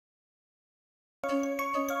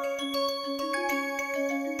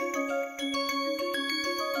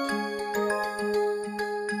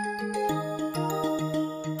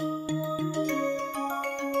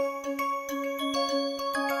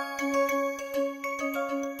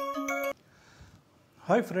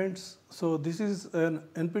Hi friends, so this is an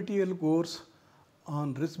NPTEL course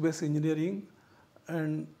on risk-based engineering,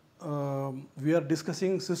 and we are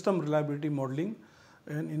discussing system reliability modeling.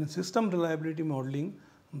 And in system reliability modeling,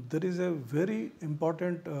 there is a very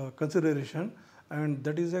important consideration, and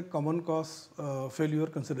that is a common cause failure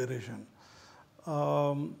consideration.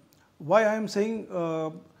 Why I am saying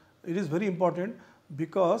it is very important?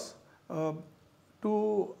 Because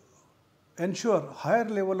to ensure higher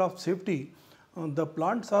level of safety, the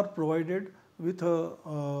plants are provided with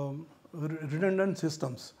redundant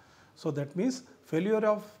systems. So that means failure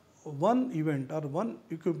of one event or one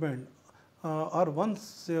equipment or one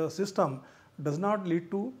system does not lead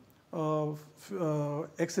to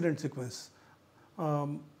accident sequence.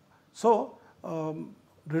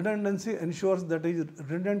 Redundancy ensures that is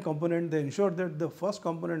redundant component, they ensure that the first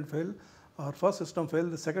component fail or first system fail,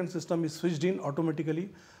 the second system is switched in automatically,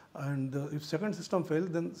 and if second system fail,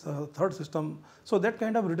 then third system. So that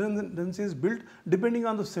kind of redundancy is built depending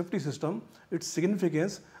on the safety system, its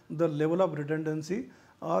significance, the level of redundancy,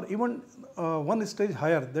 or even one stage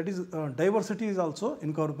higher, that is diversity is also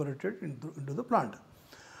incorporated into the plant.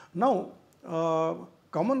 Now,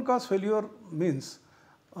 common cause failure means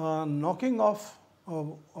knocking off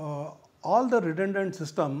all the redundant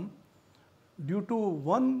system due to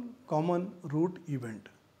one common root event,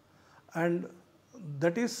 and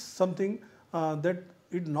that is something that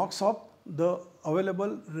it knocks off the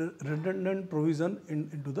available redundant provision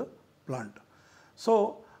into the plant.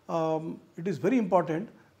 So it is very important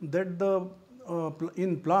that the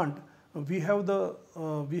in plant we have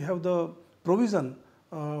the provision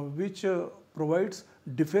which provides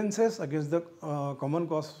defenses against the common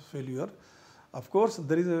cause failure. Of course,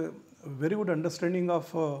 there is a very good understanding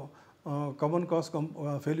of common cause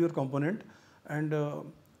failure component, and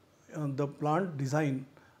the plant design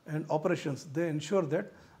and operations, they ensure that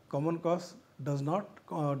common cause does not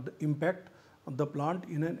impact the plant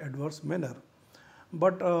in an adverse manner.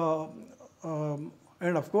 But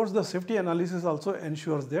and of course, the safety analysis also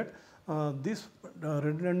ensures that these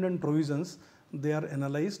redundant provisions, they are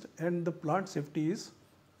analyzed and the plant safety is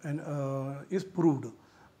proved.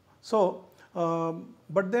 So,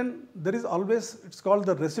 but then there is always, it's called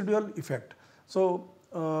the residual effect. So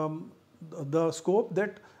the scope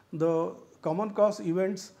that the common cause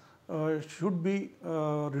events should be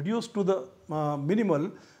reduced to the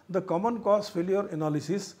minimal, the common cause failure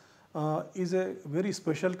analysis is a very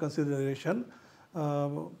special consideration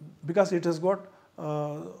because it has got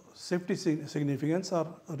safety significance or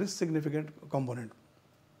risk significant component.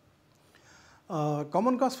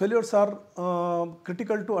 Common cause failures are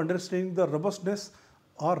critical to understanding the robustness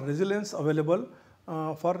or resilience available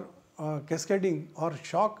for cascading or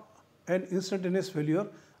shock and instantaneous failure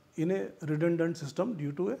in a redundant system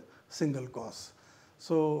due to a single cause.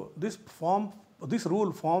 So this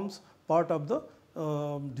rule forms part of the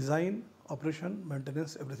design, operation,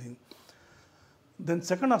 maintenance, everything. Then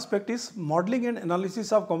second aspect is modeling and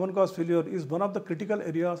analysis of common cause failure is one of the critical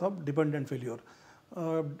areas of dependent failure.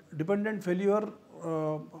 Dependent failure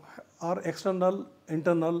are external,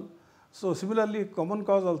 internal. So similarly, common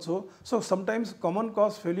cause also. So sometimes common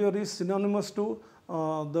cause failure is synonymous to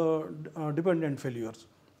the dependent failures.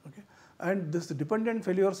 Okay, and this dependent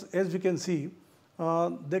failures, as we can see,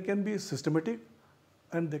 they can be systematic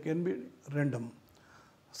and they can be random.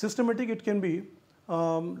 Systematic, it can be,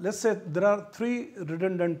 let's say there are 3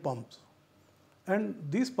 redundant pumps, and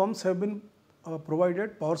these pumps have been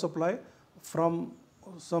provided power supply from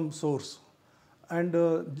some source, and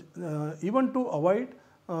even to avoid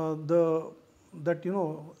all the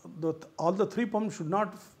 3 pumps should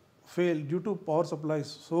not fail due to power supply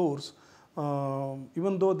source,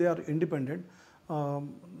 even though they are independent,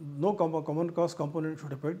 no common cause component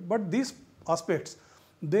should affect. But these aspects,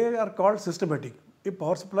 they are called systematic. If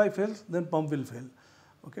power supply fails, then pump will fail.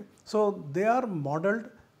 Okay, so they are modeled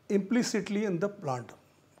implicitly in the plant.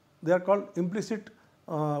 They are called implicit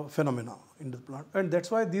phenomena in the plant, and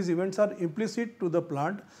that's why these events are implicit to the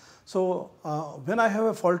plant. So when I have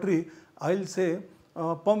a faulty, I'll say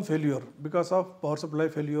pump failure because of power supply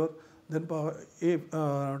failure, then bus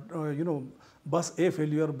A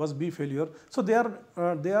failure, bus B failure. So they are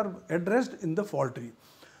addressed in the fault tree.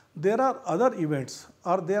 There are other events,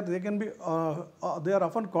 or they can be they are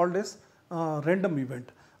often called as random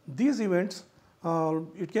event. These events,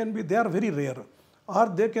 it can be, they are very rare, or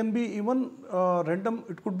they can be even random.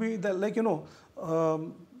 It could be that, like,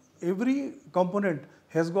 every component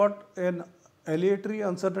has got an aleatory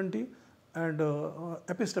uncertainty and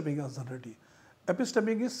epistemic uncertainty.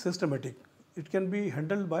 Epistemic is systematic. It can be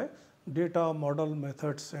handled by data, model,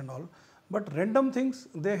 methods and all. But random things,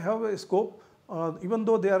 they have a scope, even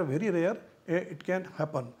though they are very rare, it can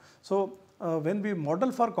happen. So, when we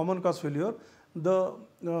model for common cause failure, the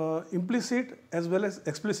implicit as well as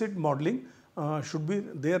explicit modeling should be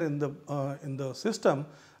there in the system,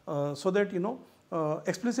 so that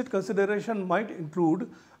explicit consideration might include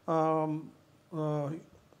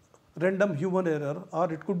random human error,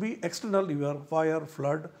 or it could be external error, fire,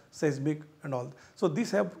 flood, seismic and all. So,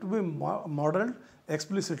 these have to be modeled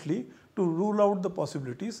explicitly to rule out the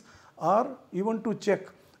possibilities, or even to check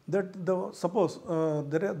that suppose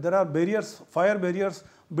there are barriers, fire barriers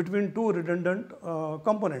between two redundant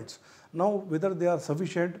components. Now, whether they are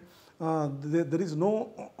sufficient, there is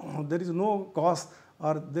no cause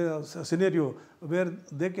or the scenario where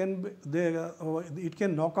it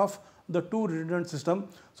can knock off the two redundant system.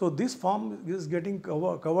 So, this form is getting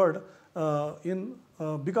covered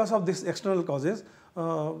because of this external causes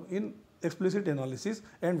in explicit analysis,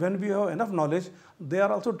 and when we have enough knowledge, they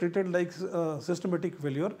are also treated like systematic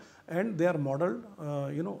failure, and they are modeled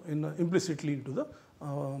implicitly into the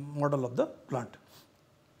model of the plant.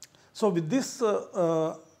 So, with this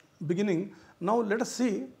beginning, now let us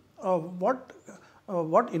see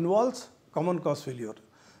what involves common cause failure.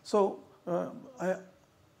 So,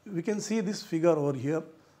 we can see this figure over here.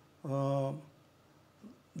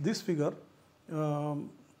 This figure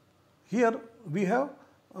here we have.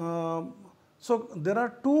 So, there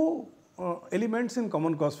are two elements in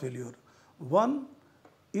common cause failure. One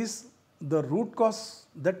is the root cause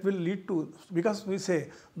that will lead to, because we say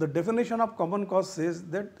the definition of common cause says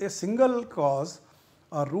that a single cause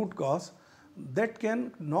or root cause that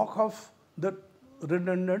can knock off the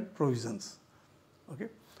redundant provisions. Okay.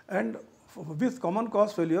 And with common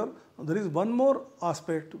cause failure, there is one more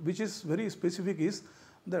aspect which is very specific, is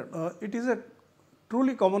that it is a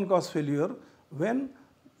truly common cause failure when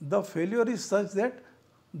the failure is such that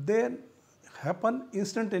they happen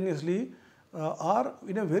instantaneously or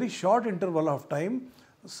in a very short interval of time,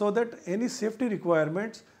 so that any safety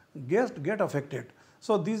requirements get affected.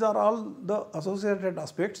 So, these are all the associated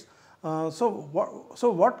aspects. How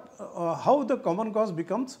the common cause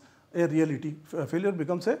becomes a reality, failure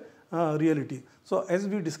becomes a reality. So, as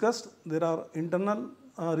we discussed, there are internal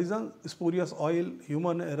reasons, spurious oil,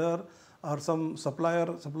 human error, or some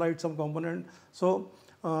supplier supplied some component. So,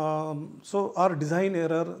 our design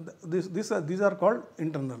error, these are called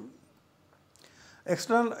internal.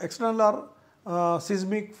 External are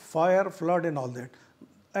seismic, fire, flood and all that,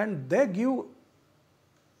 and they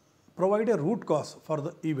provide a root cause for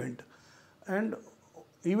the event, and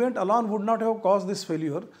event alone would not have caused this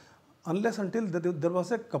failure unless until there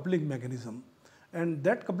was a coupling mechanism, and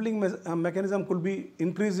that coupling mechanism could be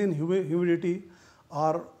increase in humidity,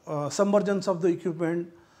 or submergence of the equipment,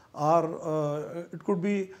 or it could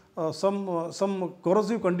be some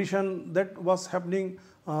corrosive condition that was happening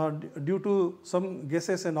due to some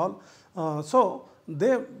gases and all. So,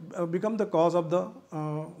 they become the cause of the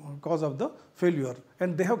failure,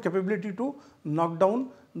 and they have capability to knock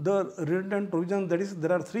down the redundant provision. That is,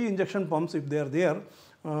 there are 3 injection pumps if they are there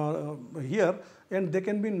here, and they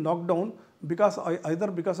can be knocked down because either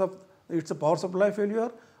because of it's a power supply failure,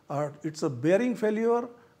 or it's a bearing failure,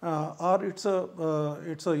 or it's a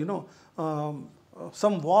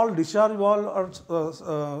some valve, discharge valve,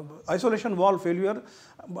 or isolation valve failure,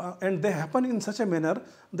 and they happen in such a manner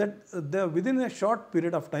that within a short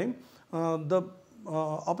period of time the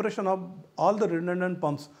operation of all the redundant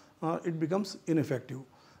pumps it becomes ineffective.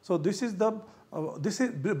 So, this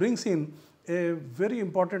brings in a very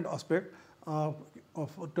important aspect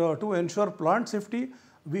to ensure plant safety.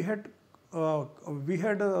 We had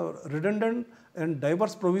redundant and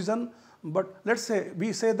diverse provision, but let us say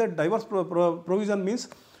we say that diverse provision means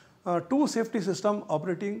 2 safety system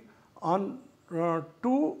operating on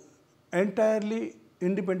 2 entirely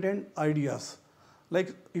independent ideas.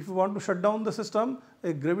 Like if you want to shut down the system,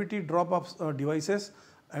 a gravity drop of devices,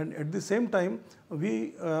 and at the same time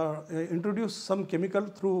we introduce some chemical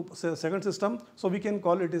through say second system. So, we can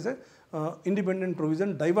call it as a independent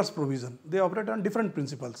provision, diverse provision. They operate on different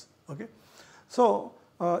principles. Okay. So,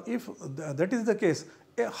 if that is the case,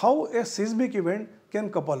 how a seismic event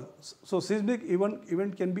can couple. So, seismic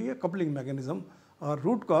event can be a coupling mechanism or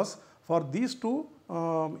root cause for these 2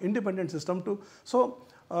 independent system to. So,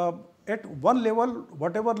 at one level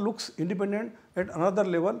whatever looks independent, at another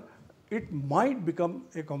level it might become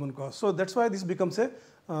a common cause. So, that is why this becomes a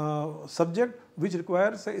subject which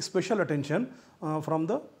requires a special attention from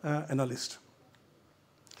the analyst.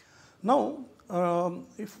 Now,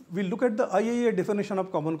 if we look at the IAEA definition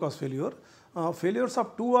of common cause failure, failures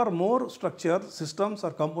of 2 or more structure, systems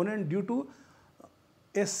or component due to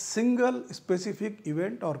a single specific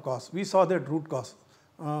event or cause. We saw that root cause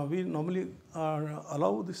we normally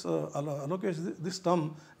allow this allocate this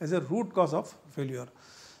term as a root cause of failure.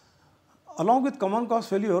 Along with common cause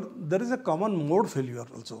failure, there is a common mode failure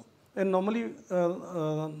also. And normally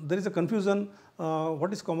there is a confusion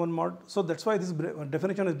what is common mode. So that's why this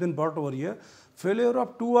definition has been brought over here. Failure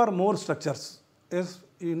of two or more structures is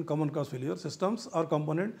in common cause failure, systems or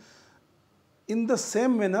component in the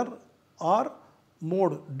same manner or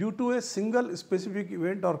mode due to a single specific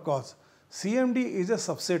event or cause. CMD is a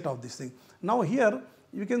subset of this thing. Now here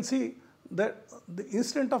you can see that the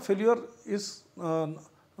instant of failure is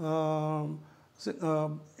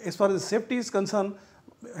as far as safety is concerned,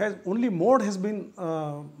 only mode has been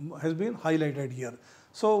highlighted here.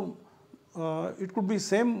 So it could be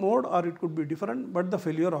same mode or it could be different, but the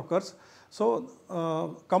failure occurs. So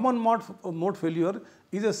common mode failure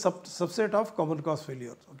is a subset of common cause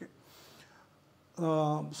failure. Okay.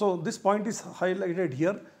 So this point is highlighted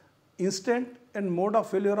here. Instant and mode of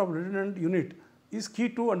failure of redundant unit is key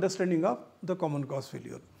to understanding of the common cause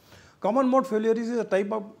failure. Common mode failure is a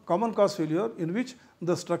type of common cause failure in which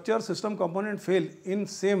the structure, system, component fail in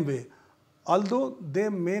same way, although they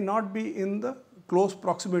may not be in the close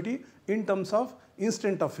proximity in terms of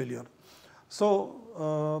instant of failure.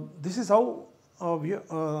 So this is how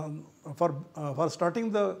for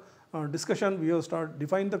starting the discussion, we have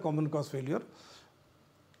define the common cause failure.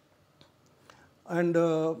 And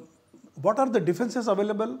what are the defenses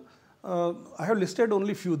available? I have listed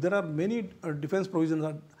only few. There are many defense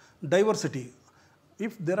provisions. Diversity.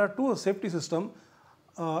 If there are two safety systems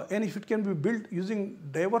and if it can be built using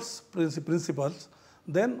diverse principles,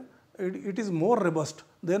 then it is more robust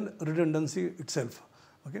than redundancy itself.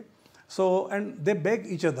 Okay. So, and they beg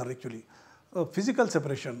each other actually. Physical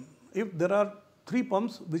separation. If there are three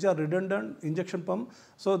pumps which are redundant injection pump,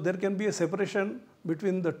 so there can be a separation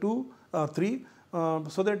between the three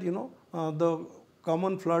so that the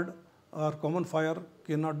common flood or common fire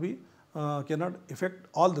cannot affect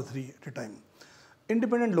all the three at a time.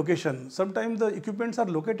 Independent location. Sometimes the equipments are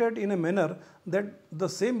located in a manner that the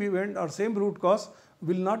same event or same root cause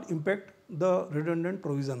will not impact the redundant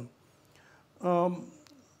provision.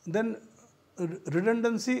 Then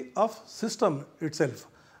redundancy of system itself.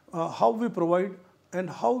 How we provide and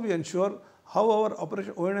how we ensure, how our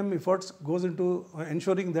operation O&M efforts goes into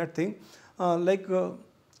ensuring that thing.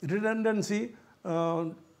 Redundancy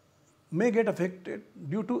may get affected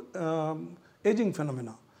due to aging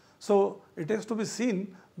phenomena. So it has to be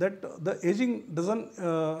seen that the aging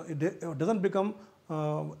doesn't become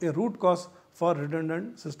a root cause for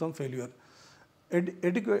redundant system failure.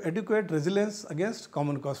 Adequate resilience against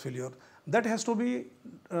common cause failure. That has to be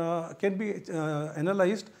can be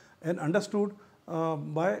analyzed and understood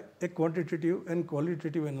by a quantitative and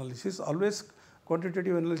qualitative analysis. Always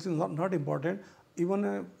quantitative analysis is not important.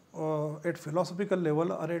 Even at philosophical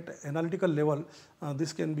level or at analytical level,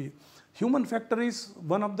 this can be. Human factor is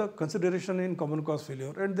one of the consideration in common cause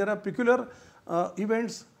failure, and there are peculiar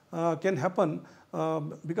events can happen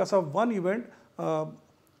because of one event.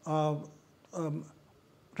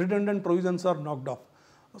 Redundant provisions are knocked off.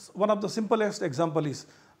 One of the simplest example is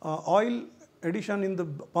oil addition in the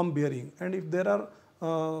pump bearing, and if there are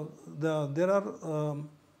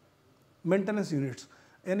maintenance units,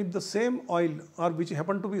 and if the same oil or which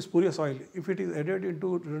happen to be spurious oil, if it is added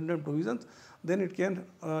into redundant provisions, then it can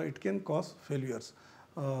cause failures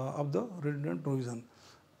of the redundant provision.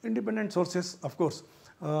 Independent sources, of course,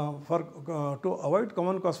 to avoid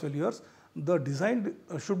common cause failures, the design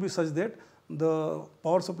should be such that the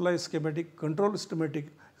power supply schematic, control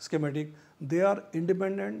schematic, they are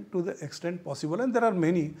independent to the extent possible, and there are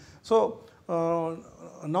many. So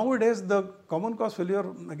nowadays the common cause failure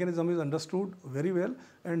mechanism is understood very well,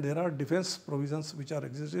 and there are defense provisions which are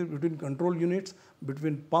existed between control units,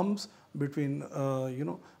 between pumps, between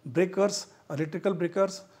breakers, electrical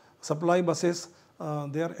breakers, supply buses.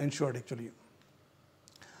 They are ensured actually.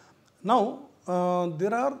 Now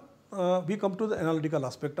we come to the analytical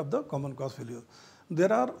aspect of the common cause failure.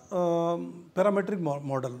 There are parametric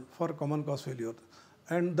model for common cause failure,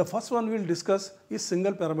 and the first one we will discuss is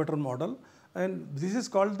single parameter model, and this is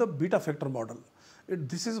called the beta factor model.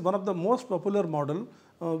 This is one of the most popular model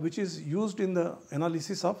which is used in the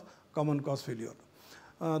analysis of common cause failure.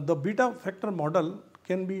 The beta factor model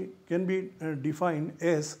can be defined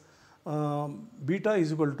as beta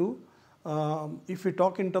is equal to, if we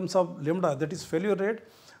talk in terms of lambda, that is failure rate,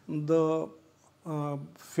 the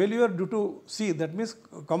failure due to C, that means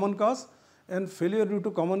common cause, and failure due to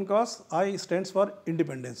common cause, I stands for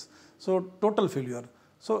independence. So total failure.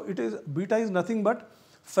 So it is beta is nothing but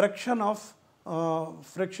fraction of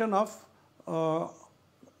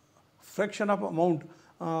amount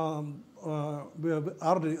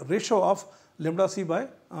or ratio of lambda c by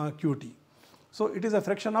qt. So it is a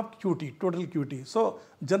fraction of qt, total qt. So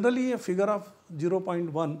generally a figure of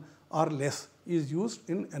 0.1 or less is used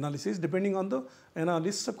in analysis depending on the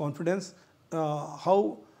analyst's confidence,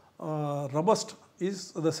 how robust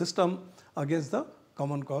is the system against the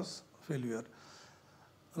common cause failure.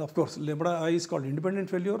 Of course, lambda I is called independent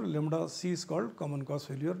failure, lambda c is called common cause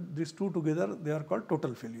failure. These two together, they are called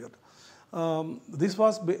total failure. This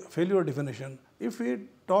was failure definition. If we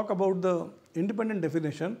talk about the independent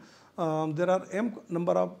definition, there are m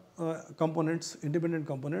number of components, independent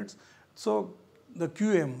components. So the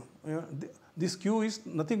QM, this Q is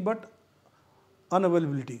nothing but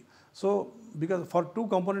unavailability. So because for 2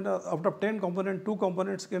 component, out of 10 component, 2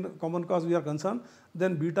 components can common cause we are concerned,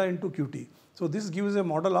 then beta into QT. So this gives a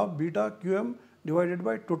model of beta QM divided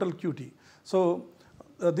by total QT. So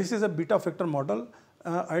this is a beta factor model,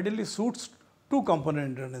 ideally suits 2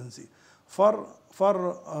 component redundancy. For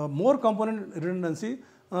more component redundancy,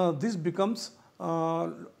 this becomes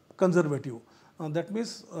conservative. That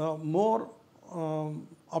means more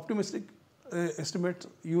optimistic estimates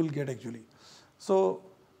you will get actually. So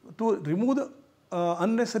to remove the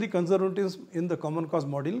unnecessary conservatism in the common cause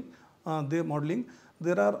modeling,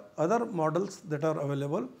 there are other models that are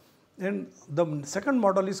available, and the second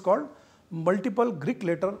model is called multiple Greek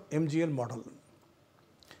letter MGL model.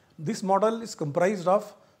 This model is comprised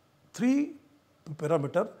of 3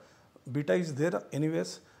 parameters. Beta is there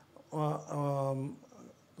anyways,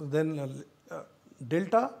 then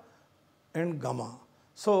delta and gamma.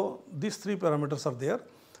 So these 3 parameters are there.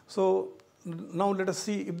 So now let us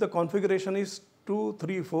see if the configuration is 2,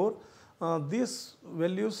 3, 4. These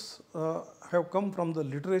values have come from the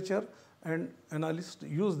literature and analysts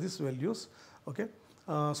use these values. Okay.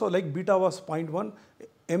 So like beta was 0.1.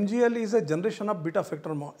 MGL is a generation of beta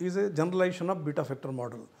factor is a generalization of beta factor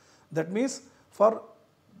model. That means for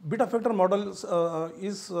beta factor models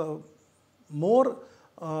is more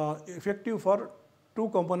effective for 2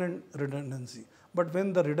 component redundancy. But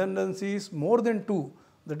when the redundancy is more than 2,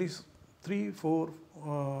 that is 3, 4,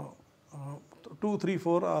 2, 3,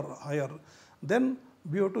 4 or higher, then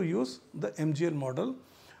we have to use the MGL model.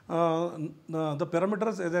 The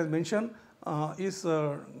parameters, as I mentioned, is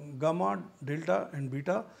gamma, delta and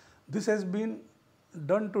beta. This has been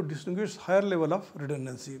done to distinguish higher level of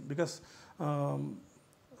redundancy, because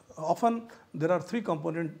often there are 3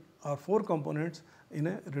 components or 4 components in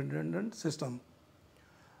a redundant system.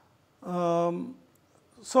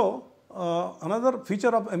 Another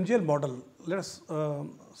feature of MGL model, let us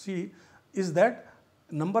see, is that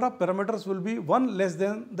number of parameters will be 1 less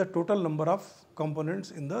than the total number of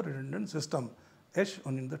components in the redundant system, as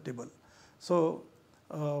shown in the table. So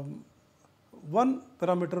 1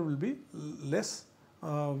 parameter will be less.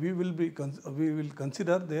 We will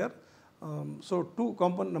consider there. So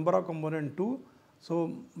number of component 2.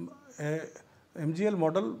 So MGL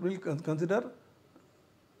model will consider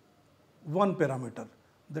 1 parameter,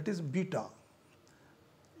 that is beta.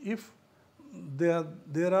 If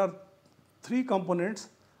there are 3 components,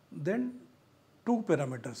 then 2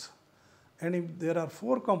 parameters, and if there are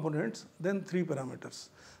 4 components, then 3 parameters.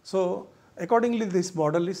 So accordingly this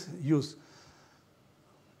model is used.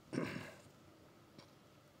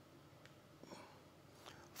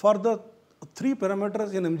 For the 3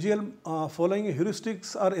 parameters in MGL, following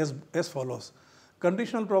heuristics are as follows.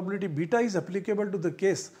 Conditional probability beta is applicable to the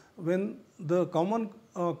case when the common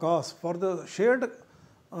cause for the shared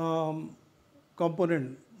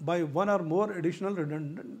component by 1 or more additional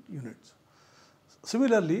redundant units.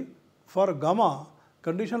 Similarly, for gamma,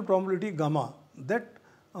 conditional probability gamma, that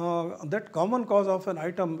common cause of an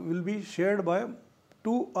item will be shared by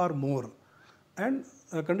 2 or more, and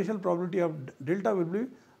conditional probability of delta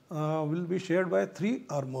will be shared by 3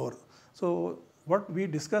 or more. So what we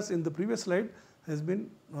discussed in the previous slide has been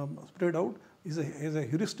spread out as a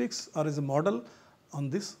heuristics or as a model on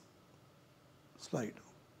this slide.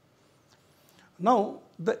 Now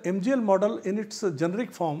the MGL model in its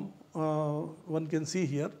generic form, one can see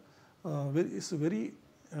here, it's a very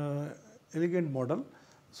elegant model.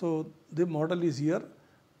 So the model is here.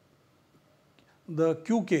 The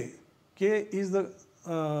QK, K is the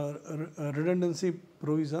redundancy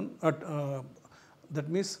provision, that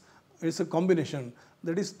means it's a combination,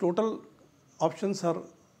 that is total options are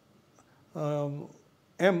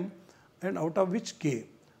M, and out of which K.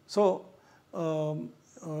 So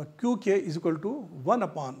QK is equal to 1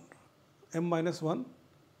 upon M minus 1,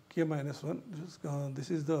 K minus 1.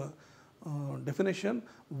 This is the definition.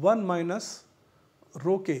 1 minus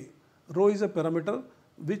rho K. Rho is a parameter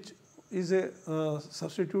which is a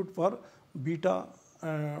substitute for beta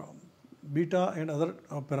and other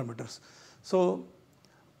parameters. So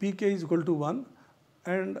Pk is equal to 1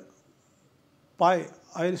 and pi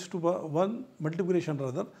I is to 1 multiplication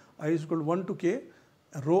rather I is equal to 1 to k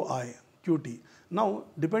rho I Qt. Now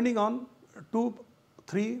depending on 2,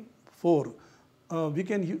 3, 4 we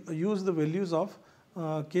can use the values of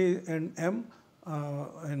k and m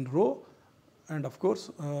and rho, and of course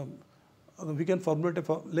we can formulate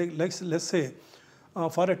a let's say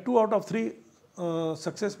for a 2 out of 3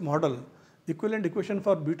 success model, equivalent equation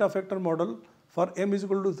for beta factor model for m is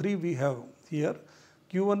equal to 3 we have here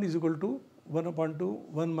q1 is equal to 1 upon 2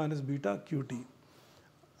 1 minus beta qt,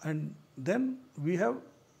 and then we have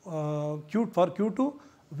for q2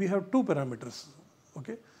 we have 2 parameters,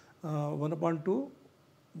 okay, 1 upon 2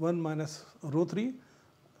 1 minus rho 3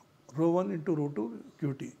 rho 1 into rho 2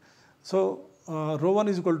 qt. So rho 1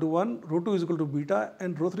 is equal to 1, rho 2 is equal to beta,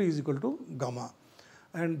 and rho 3 is equal to gamma,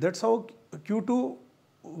 and that's how q2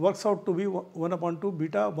 works out to be 1 upon 2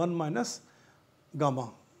 beta 1 minus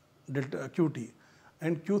gamma delta qt,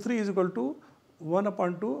 and q3 is equal to 1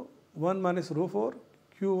 upon 2 1 minus rho 4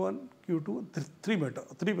 q1 q2 3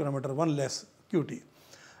 parameter 1 less qt,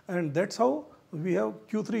 and that's how we have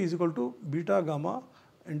q3 is equal to beta gamma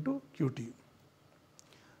into qt.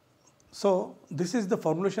 So this is the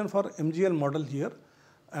formulation for MGL model here,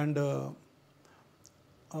 and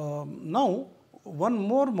now one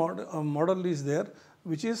more model is there,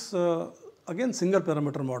 which is again single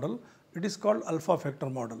parameter model. It is called alpha factor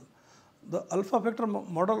model. The alpha factor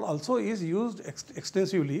model also is used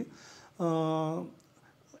extensively.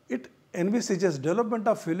 It envisages development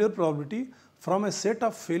of failure probability from a set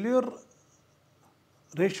of failure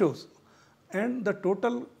ratios and the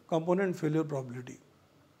total component failure probability.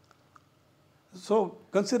 So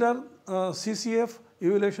consider CCF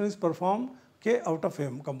evaluation is performed k out of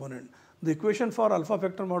m component. The equation for alpha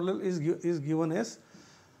factor model is given as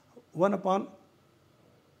 1 upon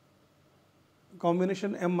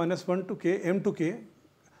combination m minus 1 to k m to k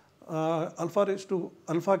alpha raised to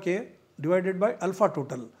alpha k divided by alpha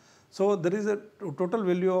total. So there is a total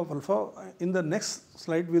value of alpha. In the next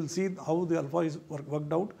slide we will see how the alpha is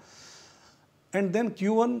worked out, and then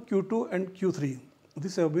q1, q2 and q3,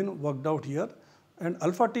 these have been worked out here, and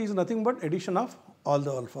alpha t is nothing but addition of all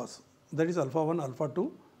the alphas, that is alpha 1, alpha 2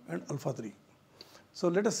 and alpha 3. So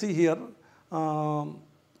let us see here,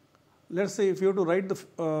 let us say if you have to write the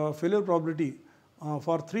failure probability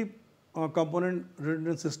for 3 component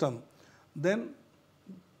redundant system, then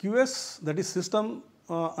QS, that is system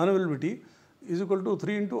unavailability, is equal to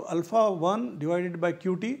 3 into alpha 1 divided by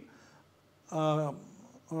QT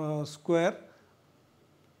square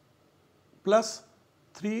plus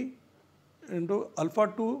 3 into alpha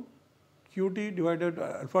 2 QT divided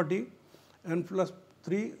by alpha t, and plus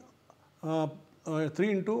 3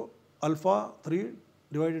 into alpha 3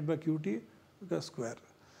 divided by QT square.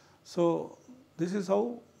 So this is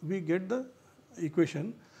how we get the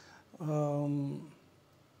equation.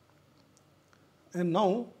 And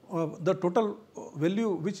now the total value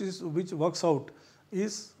which works out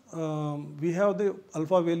is we have the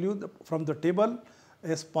alpha value from the table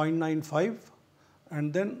as 0.95,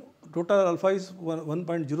 and then total alpha is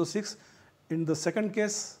 1.06. In the second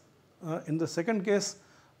case,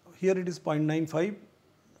 here it is 0.95.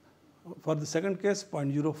 For the second case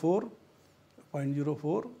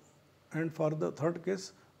 0.04, and for the third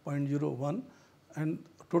case 0.01, and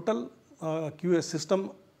total QS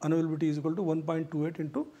system unavailability is equal to 1.28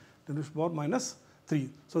 into 10 to the power minus 3.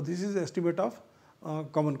 So this is the estimate of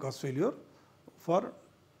common cause failure for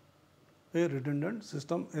a redundant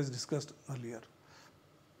system as discussed earlier.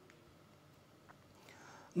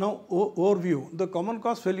 Now overview. The common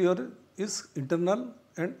cause failure is internal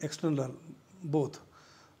and external both,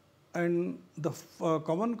 and the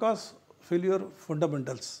common cause failure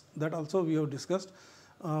fundamentals, that also we have discussed.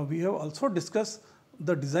 We have also discussed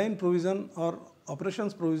the design provision or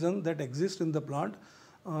operations provision that exist in the plant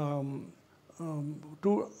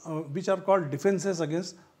which are called defenses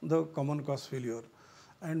against the common cause failure.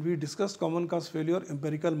 And we discussed common cause failure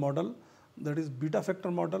empirical model, that is beta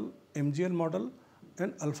factor model, MGL model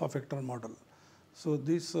and alpha factor model. So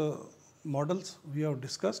these models we have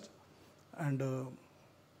discussed, and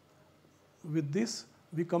with this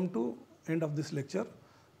we come to end of this lecture.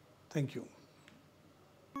 Thank you.